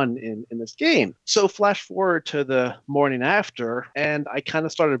going on in this game. So flash forward to the morning after, and I kind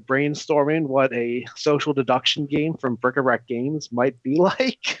of started brainstorming what a social deduction game from Bric-a-brac Games might be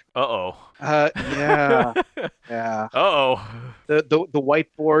like. Uh-oh. Yeah. Yeah. Uh-oh. The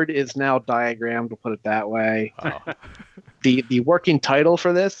whiteboard is now diagrammed, we'll put it that way. Oh. The working title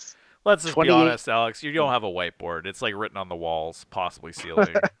for this, Let's just be honest, Alex. You don't have a whiteboard. It's like written on the walls, possibly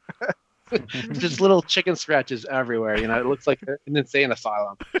ceiling. just little chicken scratches everywhere. It looks like an insane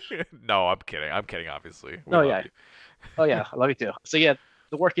asylum. No, I'm kidding. I'm kidding, obviously. Oh, yeah. I love you too. So, yeah,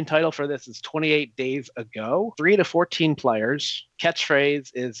 the working title for this is 28 Days Ago. 3 to 14 players. Catchphrase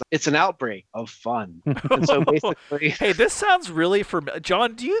is, it's an outbreak of fun. And so basically... Hey, this sounds really familiar.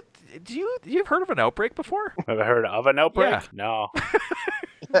 John, you've heard of an outbreak before? Have I heard of an outbreak? Yeah. No.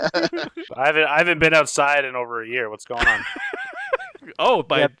 I haven't been outside in over a year. What's going on? Oh,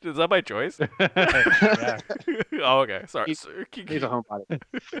 is that by choice? Yeah. Oh, okay. Sorry. He's a homebody.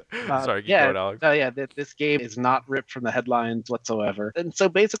 Sorry, keep going, Alex. This game is not ripped from the headlines whatsoever. And so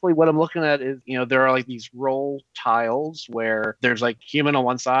basically what I'm looking at is, there are these roll tiles where there's human on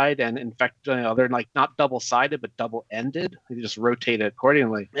one side and infected on the other, and not double-sided, but double-ended. You just rotate it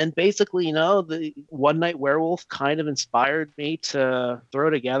accordingly. And basically, the One Night Werewolf kind of inspired me to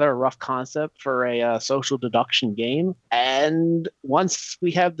throw together a rough concept for a social deduction game. And once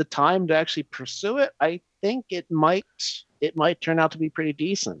we have the time to actually pursue it, I think it might turn out to be pretty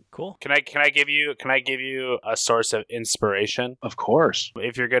decent. Cool. Can I give you a source of inspiration? Of course.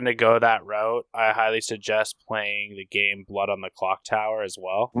 If you're going to go that route, I highly suggest playing the game Blood on the Clock Tower as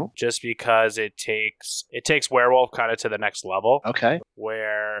well, just because it takes werewolf kind of to the next level. Okay.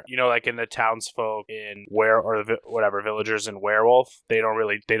 Where like in the townsfolk in whatever villagers in Werewolf, they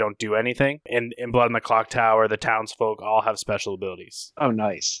don't do anything. In Blood on the Clock Tower, the townsfolk all have special abilities. Oh,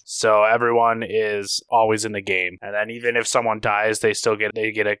 nice. So everyone is always in the game, and then even if someone dies, they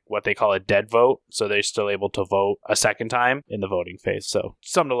get what they call a dead vote, so they're still able to vote a second time in the voting phase. So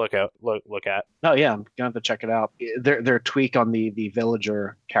something to look at. Oh yeah, I'm gonna have to check it out. Their tweak on the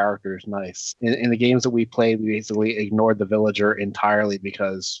villager character is nice. In the games that we played, we basically ignored the villager entirely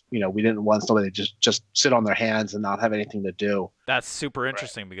because we didn't want somebody to just sit on their hands and not have anything to do. That's super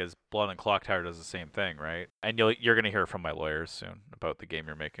interesting because Blood and Clock Tower does the same thing, right? And you're going to hear from my lawyers soon about the game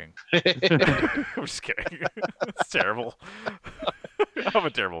you're making. I'm just kidding. It's terrible. I'm a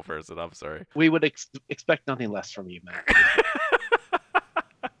terrible person. I'm sorry. We would expect nothing less from you, Matt.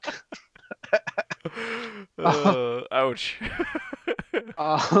 Ouch.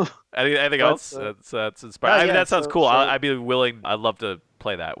 Anything else that's inspiring? Yeah, that sounds cool. I'd be willing. I'd love to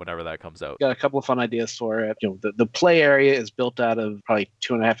play that whenever that comes out. Got a couple of fun ideas for it. The play area is built out of probably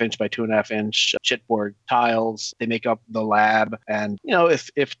 2.5 inch by 2.5 inch chipboard tiles. They make up the lab, and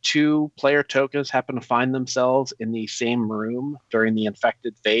if 2 player tokens happen to find themselves in the same room during the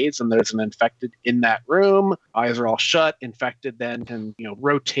infected phase, and there's an infected in that room, eyes are all shut. Infected then can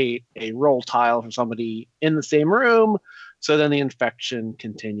rotate a roll tile for somebody in the same room. So then the infection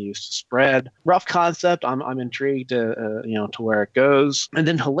continues to spread. Rough concept. I'm intrigued to where it goes. And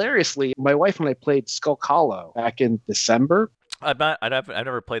then hilariously, my wife and I played Skull Hollow back in December. I've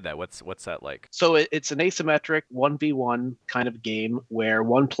never played that. What's that like? So it's an asymmetric 1v1 kind of game where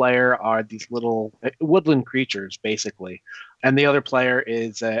one player are these little woodland creatures, basically, and the other player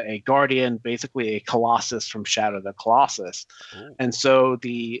is a guardian, basically a colossus from Shadow the Colossus. Ooh. And so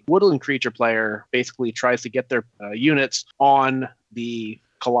the woodland creature player basically tries to get their units on the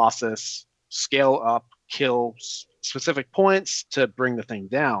colossus, scale up, kill specific points to bring the thing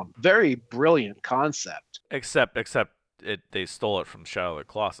down. Very brilliant concept. Except they stole it from Shadow of the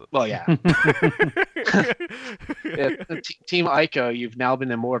Colossus. Well, yeah. Team Ico, you've now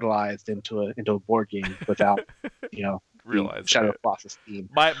been immortalized into a board game without, Realize Shadow it. Colossus team.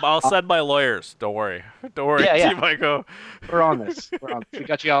 I'll send my lawyers. Don't worry. Don't worry, Yeah, Team Ico. We're on this. We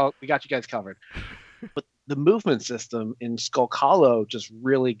got you all. We got you guys covered. But the movement system in Skull Hollow just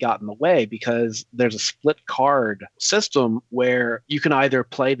really got in the way because there's a split card system where you can either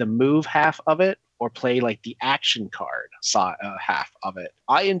play the move half of it or play like the action card half of it.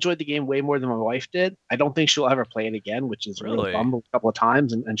 I enjoyed the game way more than my wife did. I don't think she'll ever play it again, which is really bummed a couple of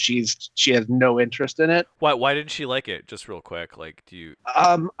times, and she has no interest in it. Why didn't she like it? Just real quick, like, do you?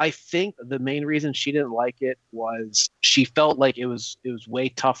 I think the main reason she didn't like it was she felt like it was way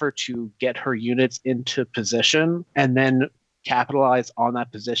tougher to get her units into position and then capitalize on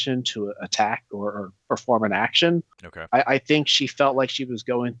that position to attack or perform an action. Okay. I think she felt like she was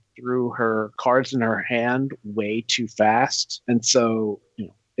going through her cards in her hand way too fast. And so,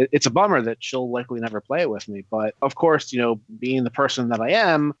 it's a bummer that she'll likely never play it with me. But of course, being the person that I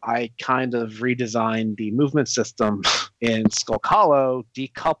am, I kind of redesigned the movement system in Skull Hollow,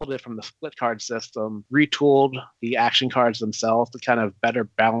 decoupled it from the split card system, retooled the action cards themselves to kind of better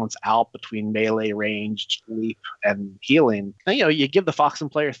balance out between melee, ranged, leap, and healing. And, you give the Foxen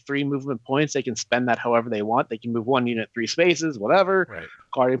player 3 movement points. They can spend that however they want. They can move one unit 3 spaces, whatever. Right.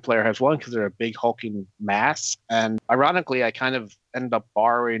 Guardian player has 1 because they're a big hulking mass. And ironically, I kind of ended up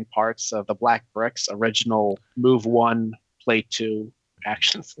borrowing parts of the Black Bricks original move 1, play 2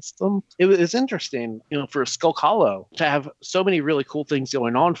 action system. It was interesting, for Skull Hollow to have so many really cool things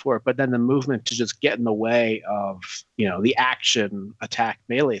going on for it, but then the movement to just get in the way of, the action attack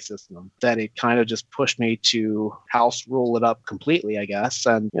melee system, that it kind of just pushed me to house rule it up completely, I guess,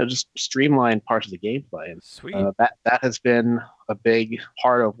 and just streamline parts of the gameplay. And Sweet. That has been a big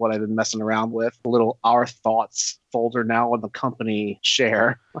part of what I've been messing around with. A little Our Thoughts folder now on the company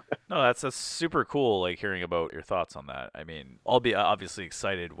share. No, that's super cool, like hearing about your thoughts on that. I mean, I'll be obviously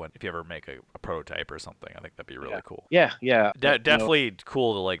excited if you ever make a prototype or something. I think that'd be really cool. Yeah. Definitely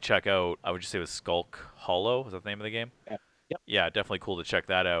cool to like check out. I would just say it was Skulk Hollow. Is that the name of the game? Yeah. Yep. Yeah, definitely cool to check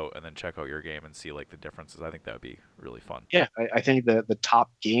that out and then check out your game and see like the differences. I think that would be really fun. Yeah, I think the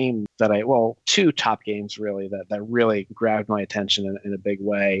top game two top games really that really grabbed my attention in a big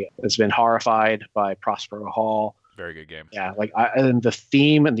way has been Horrified by Prospero Hall. Very good game. Yeah, and the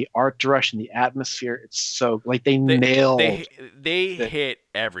theme and the art direction, the atmosphere, it's so they nailed. They hit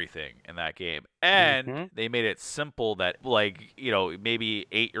everything in that game, and they made it simple that maybe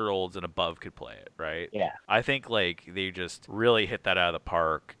 8-year-olds and above could play it, right? Yeah, I think they just really hit that out of the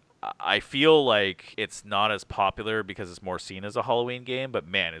park. I feel like it's not as popular because it's more seen as a Halloween game, but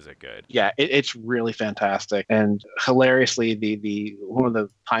man, is it good. Yeah, it's really fantastic. And hilariously, the one of the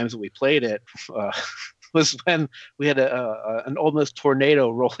times that we played it was when we had an almost tornado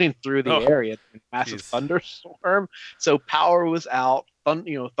rolling through the area, a massive thunderstorm. So power was out,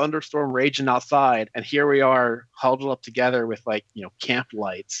 thunderstorm raging outside, and here we are huddled up together with camp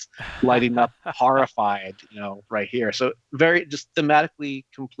lights lighting up, horrified, right here. So very just thematically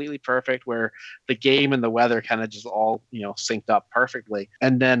completely perfect, where the game and the weather kind of just all synced up perfectly,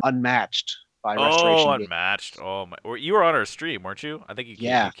 and then unmatched by Restoration Games. Unmatched. Oh my! You were on our stream, weren't you? I think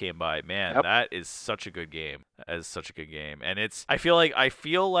you came by. Man, Yep. That is such a good game. That is such a good game, and I feel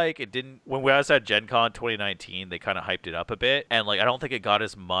like it didn't. When we was at Gen Con 2019, they kind of hyped it up a bit, and I don't think it got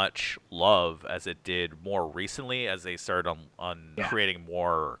as much love as it did more recently as they started on creating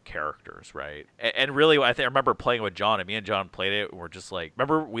more characters, right? And really, I remember playing with John, and me and John played it, and we're just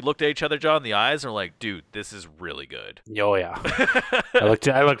remember we looked at each other, John, in the eyes, and we're like, dude, this is really good. Oh yeah.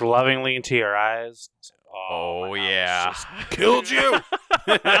 I looked lovingly into your eyes. Oh yeah. Killed you.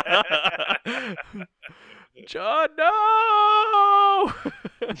 John, no.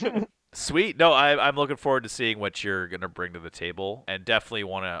 Sweet. No, I'm looking forward to seeing what you're gonna bring to the table, and I definitely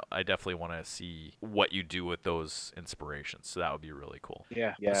wanna see what you do with those inspirations. So that would be really cool.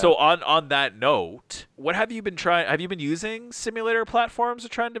 Yeah. So on that note, what have you been trying? Have you been using simulator platforms to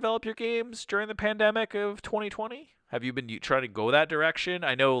try and develop your games during the pandemic of 2020? Have you been trying to go that direction?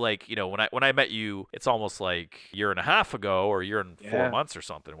 I know, like, when I met you, it's almost like a year and a half ago or a year and 4 months or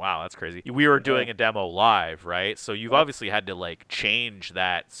something. Wow, that's crazy. We were doing a demo live, right? So you've obviously had to like change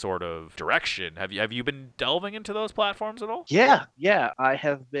that sort of direction. Have you been delving into those platforms at all? Yeah. I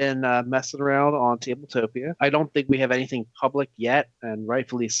have been messing around on Tabletopia. I don't think we have anything public yet, and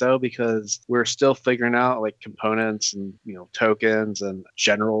rightfully so, because we're still figuring out like components and tokens and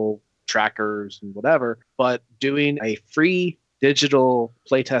general trackers and whatever. But doing a free digital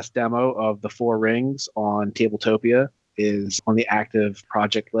playtest demo of the Four Rings on Tabletopia is on the active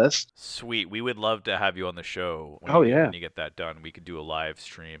project list. Sweet. We would love to have you on the show when you get that done. We could do a live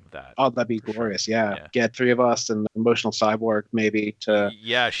stream of that. Oh, that'd be glorious. Sure. Yeah. Get three of us and Emotional Cyborg maybe to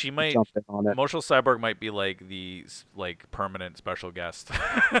she might jump in on it. Emotional Cyborg might be like the permanent special guest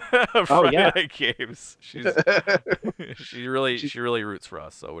of Friday Night Games. She really roots for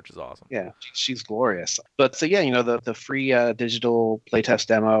us, so which is awesome. Yeah, she's glorious. But so the free digital playtest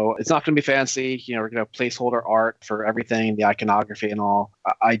demo, it's not going to be fancy. We're going to have placeholder art for everything, the iconography and all.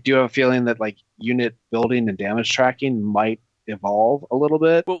 I do have a feeling that like unit building and damage tracking might evolve a little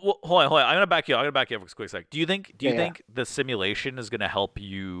bit. Well, hold on. I'm gonna back you up for a quick sec. Do you think the simulation is gonna help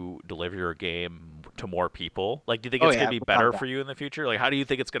you deliver your game to more people? Like, do you think it's gonna be better for you in the future? Like, how do you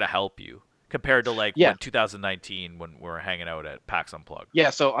think it's gonna help you compared to like 2019 when we were hanging out at PAX Unplugged? Yeah,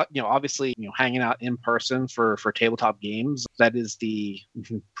 so obviously hanging out in person for tabletop games, that is the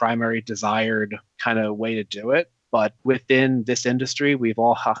primary desired kind of way to do it. But within this industry, we've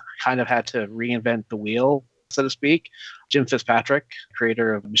all kind of had to reinvent the wheel, so to speak. Jim Fitzpatrick,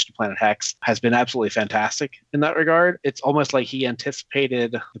 creator of Mission to Planet Hex, has been absolutely fantastic in that regard. It's almost like he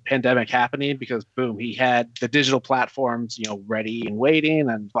anticipated the pandemic happening because, boom, he had the digital platforms, ready and waiting.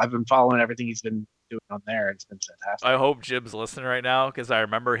 And I've been following everything he's been doing on there. It's been fantastic. I hope Jim's listening right now, because I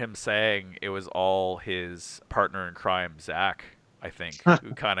remember him saying it was all his partner in crime, Zach, I think,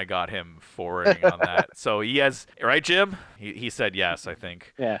 who kind of got him forwarding on that. So he has, right, Jim? He said yes, I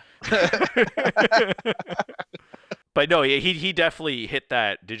think. Yeah. But no, he definitely hit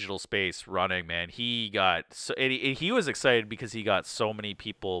that digital space running, man. He was excited because he got so many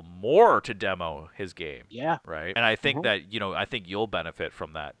people more to demo his game. Yeah. Right. And I think that, I think you'll benefit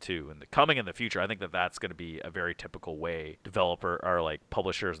from that too. And coming in the future, I think that that's going to be a very typical way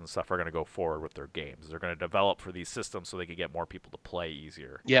publishers and stuff are going to go forward with their games. They're going to develop for these systems so they can get more people to play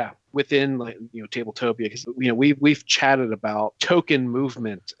easier. Yeah. Within Tabletopia, because we've chatted about token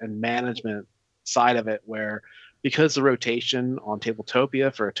movement and management side of it, where because the rotation on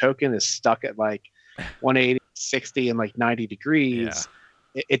Tabletopia for a token is stuck at like 180, 60, and like 90 degrees,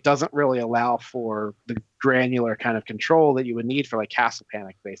 it doesn't really allow for the granular kind of control that you would need for like Castle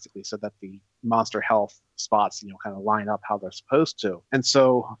Panic, basically, so that the monster health spots, kind of line up how they're supposed to. And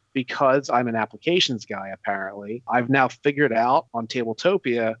so because I'm an applications guy, apparently, I've now figured out on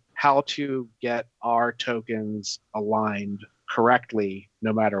Tabletopia how to get our tokens aligned correctly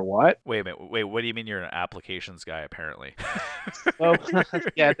no matter what. Wait a minute. Wait, what do you mean you're an applications guy, apparently? So,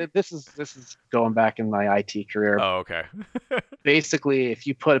 this is going back in my IT career. Oh, okay. Basically, if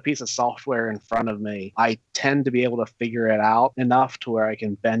you put a piece of software in front of me, I tend to be able to figure it out enough to where I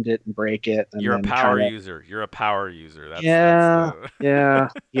can bend it and break it. And you're a power user. You're a power user. Yeah.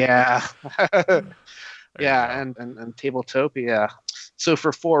 Yeah. And Tabletopia. So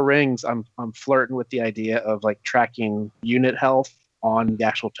for Four Rings, I'm flirting with the idea of like tracking unit health on the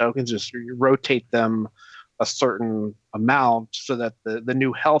actual tokens. Just rotate them a certain amount so that the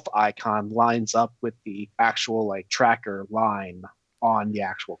new health icon lines up with the actual like tracker line on the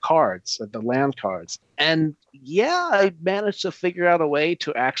actual cards, the land cards. And I managed to figure out a way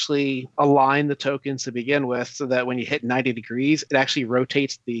to actually align the tokens to begin with so that when you hit 90 degrees, it actually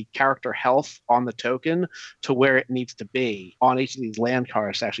rotates the character health on the token to where it needs to be on each of these land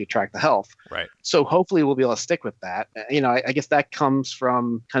cards to actually track the health. Right. So hopefully we'll be able to stick with that. I guess that comes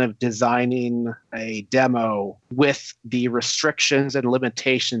from kind of designing a demo with the restrictions and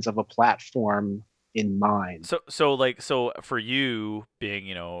limitations of a platform in mind. So for you being,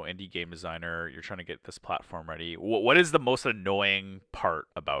 indie game designer, you're trying to get this platform ready. What is the most annoying part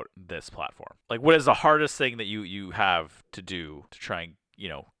about this platform? Like, what is the hardest thing that you have to do to try and,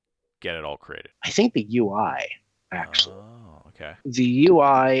 get it all created? I think the UI, actually. Oh, okay. The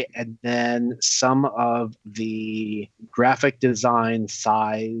UI and then some of the graphic design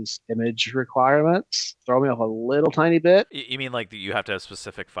size image requirements throw me off a little tiny bit. You mean like you have to have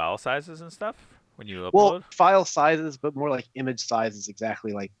specific file sizes and stuff? When you upload? Well, file sizes, but more like image sizes,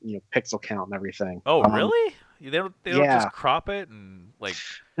 exactly like pixel count and everything. Oh, really? They don't just crop it and like.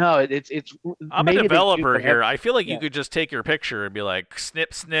 No, it's. I'm a developer here. I feel like yeah. you could just take your picture and be like,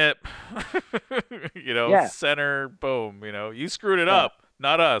 snip, snip, center, boom. You screwed it up,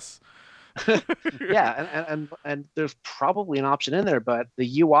 not us. Yeah, and there's probably an option in there, but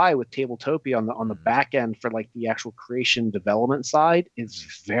the UI with Tabletopia on the back end for like the actual creation development side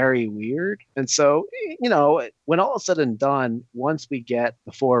is very weird. And so, when all is said and done, once we get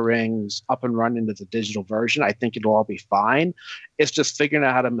the Four Rings up and running as a digital version, I think it'll all be fine. It's just figuring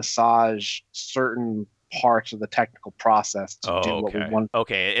out how to massage certain parts of the technical process to do what we want.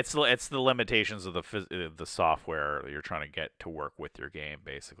 Okay, it's the limitations of the software that you're trying to get to work with your game,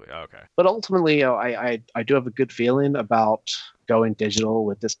 basically. Okay. But ultimately, I do have a good feeling about going digital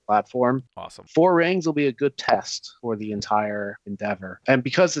with this platform. Awesome. Four Rings will be a good test for the entire endeavor, and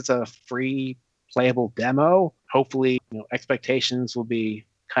because it's a free playable demo, hopefully, expectations will be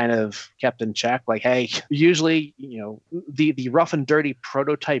kind of kept in check. Like, hey, usually, the rough and dirty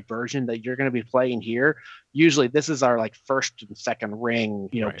prototype version that you're going to be playing here, usually this is our like first and second ring,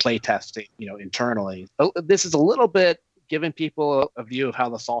 play testing, internally. This is a little bit giving people a view of how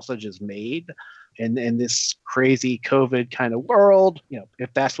the sausage is made. And in this crazy COVID kind of world,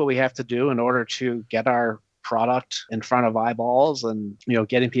 if that's what we have to do in order to get our product in front of eyeballs and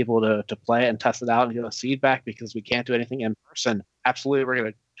getting people to play it and test it out and give us feedback, because we can't do anything in person, absolutely we're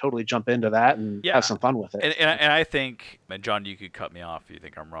going to totally jump into that and have some fun with it. And I think, and John, you could cut me off if you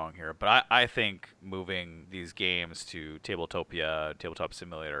think I'm wrong here, but I think moving these games to Tabletopia, Tabletop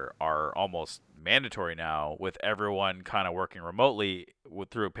Simulator are almost mandatory now, with everyone kind of working remotely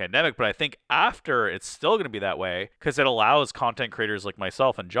through a pandemic. But I think after, it's still going to be that way, because it allows content creators like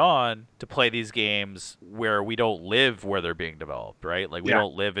myself and John to play these games where we don't live where they're being developed, right? Like we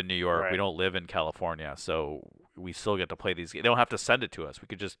don't live in New York, we don't live in California, so we still get to play these games. They don't have to send it to us. We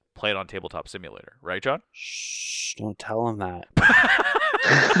could just play it on Tabletop Simulator, right, John? Shh, don't tell them that.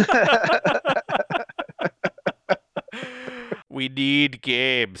 We need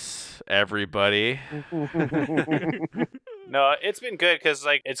games, everybody. No, it's been good because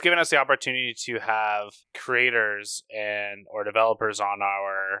it's given us the opportunity to have creators or developers on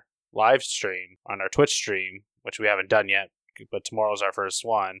our live stream, on our Twitch stream, which we haven't done yet, but tomorrow's our first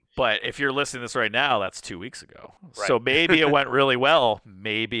one. But if you're listening to this right now, that's 2 weeks ago. Right. So maybe it went really well.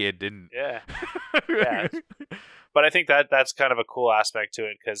 Maybe it didn't. Yeah. But I think that's kind of a cool aspect to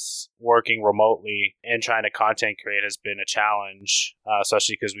it, because working remotely and trying to content create has been a challenge,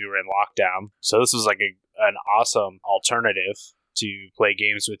 especially because we were in lockdown. So this was like an awesome alternative to play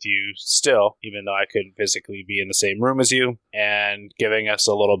games with you still, even though I couldn't physically be in the same room as you, and giving us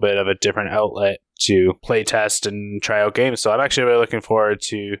a little bit of a different outlet to play test and try out games. So I'm actually really looking forward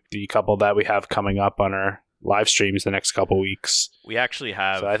to the couple that we have coming up on our live streams the next couple weeks. We actually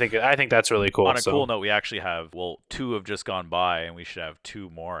have. So I think that's really cool. On a cool note, we actually have 2 have just gone by, and we should have 2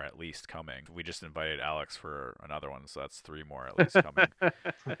 more at least coming. We just invited Alex for another one, so that's 3 more at least coming.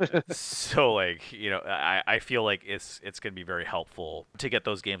 So I feel like it's going to be very helpful to get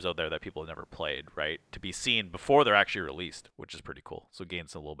those games out there that people have never played, right? To be seen before they're actually released, which is pretty cool. So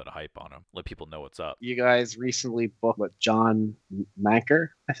gains a little bit of hype on them. Let people know what's up. You guys recently booked with John Manker,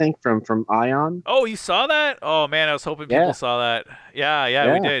 I think, from Ion. Oh, you saw that? Oh man, I was hoping people saw that.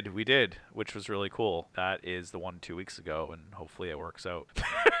 Yeah, we did, which was really cool. That is the one 2 weeks ago, and hopefully it works out.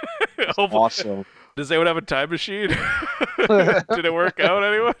 Awesome. Does anyone have a time machine? Did it work out,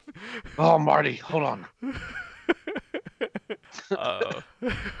 anyone? Oh, Marty, hold on.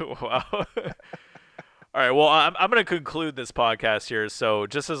 Wow. All right, well, I'm going to conclude this podcast here. So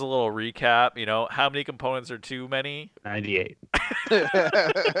just as a little recap, how many components are too many? 98.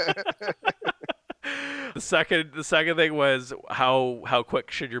 The second thing was how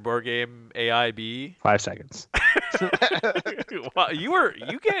quick should your board game AI be? 5 seconds. Wow,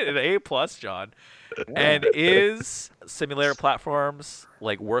 you get an A+, John. Yeah. And is simulator platforms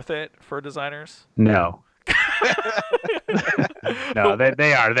worth it for designers? No. No,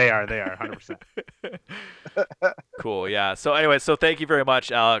 they are 100%. Cool, yeah. So anyway, thank you very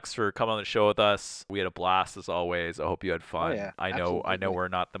much, Alex, for coming on the show with us. We had a blast as always. I hope you had fun. Oh, yeah, I know we're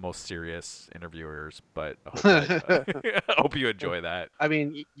not the most serious interviewers, but I hope you enjoy that. I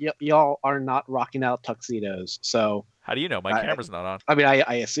mean, y'all are not rocking out tuxedos, so how do you know? My camera's not on. I mean,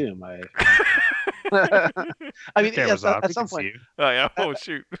 I assume. I mean, at some point. Oh yeah. Oh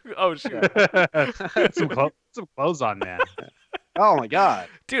shoot. Some clothes on, man. Oh my god,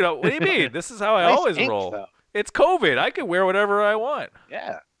 dude! What do you mean? This is how I always roll. Though. It's COVID. I can wear whatever I want.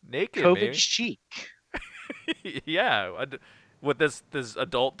 Yeah, naked. COVID maybe. chic. Yeah, with this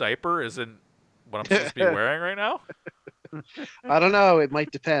adult diaper isn't what I'm supposed to be wearing right now. I don't know. It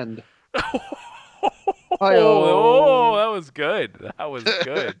might depend. Oh, that was good. That was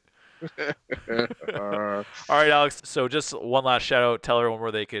good. All right, Alex. So just one last shout out. Tell everyone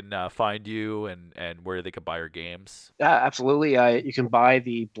where they can find you and where they can buy your games. Yeah, absolutely. You can buy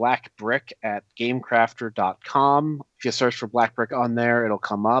the Black Brick at gamecrafter.com. If you search for Black Brick on there, it'll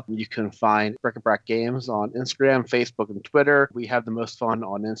come up. You can find Bric-a-brac Games on Instagram, Facebook, and Twitter. We have the most fun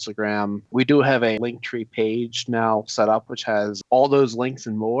on Instagram. We do have a Linktree page now set up, which has all those links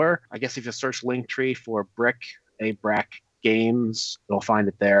and more. I guess if you search Linktree for Bric-a-brac Games, you'll find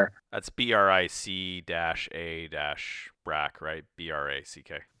it there. That's BRIC-A-brac, right?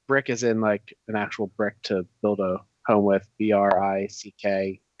 BRACK. Brick is in like an actual brick to build a home with.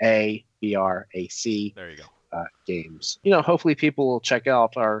 BRICKABRAC. There you go. Games. Hopefully people will check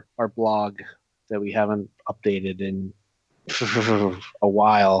out our blog that we haven't updated in a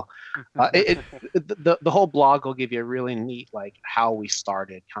while. The whole blog will give you a really neat like how we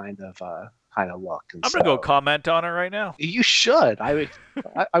started kind of look. And I'm gonna go comment on it right now. You should. I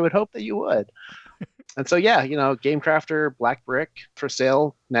would hope that you would. And so, yeah, Game Crafter Black Brick for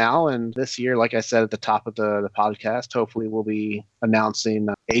sale now. And this year, like I said at the top of the podcast, hopefully we'll be announcing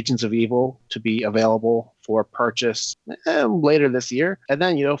Agents of Evil to be available for purchase later this year. And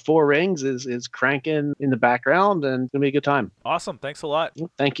then, Four Rings is cranking in the background and it's going to be a good time. Awesome. Thanks a lot.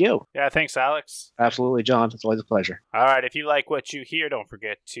 Thank you. Yeah, thanks, Alex. Absolutely, John. It's always a pleasure. All right, if you like what you hear, don't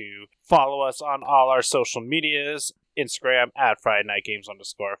forget to follow us on all our social medias. Instagram at Friday Night Games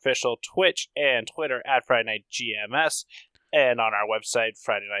 _official, Twitch and Twitter at Friday Night GMS, and on our website,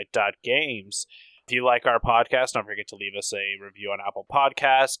 FridayNight.games. If you like our podcast, don't forget to leave us a review on Apple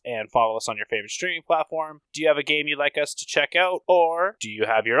Podcasts and follow us on your favorite streaming platform. Do you have a game you'd like us to check out, or do you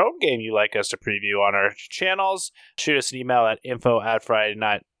have your own game you'd like us to preview on our channels? Shoot us an email at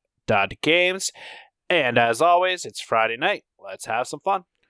info@FridayNight.games. And as always, it's Friday night. Let's have some fun.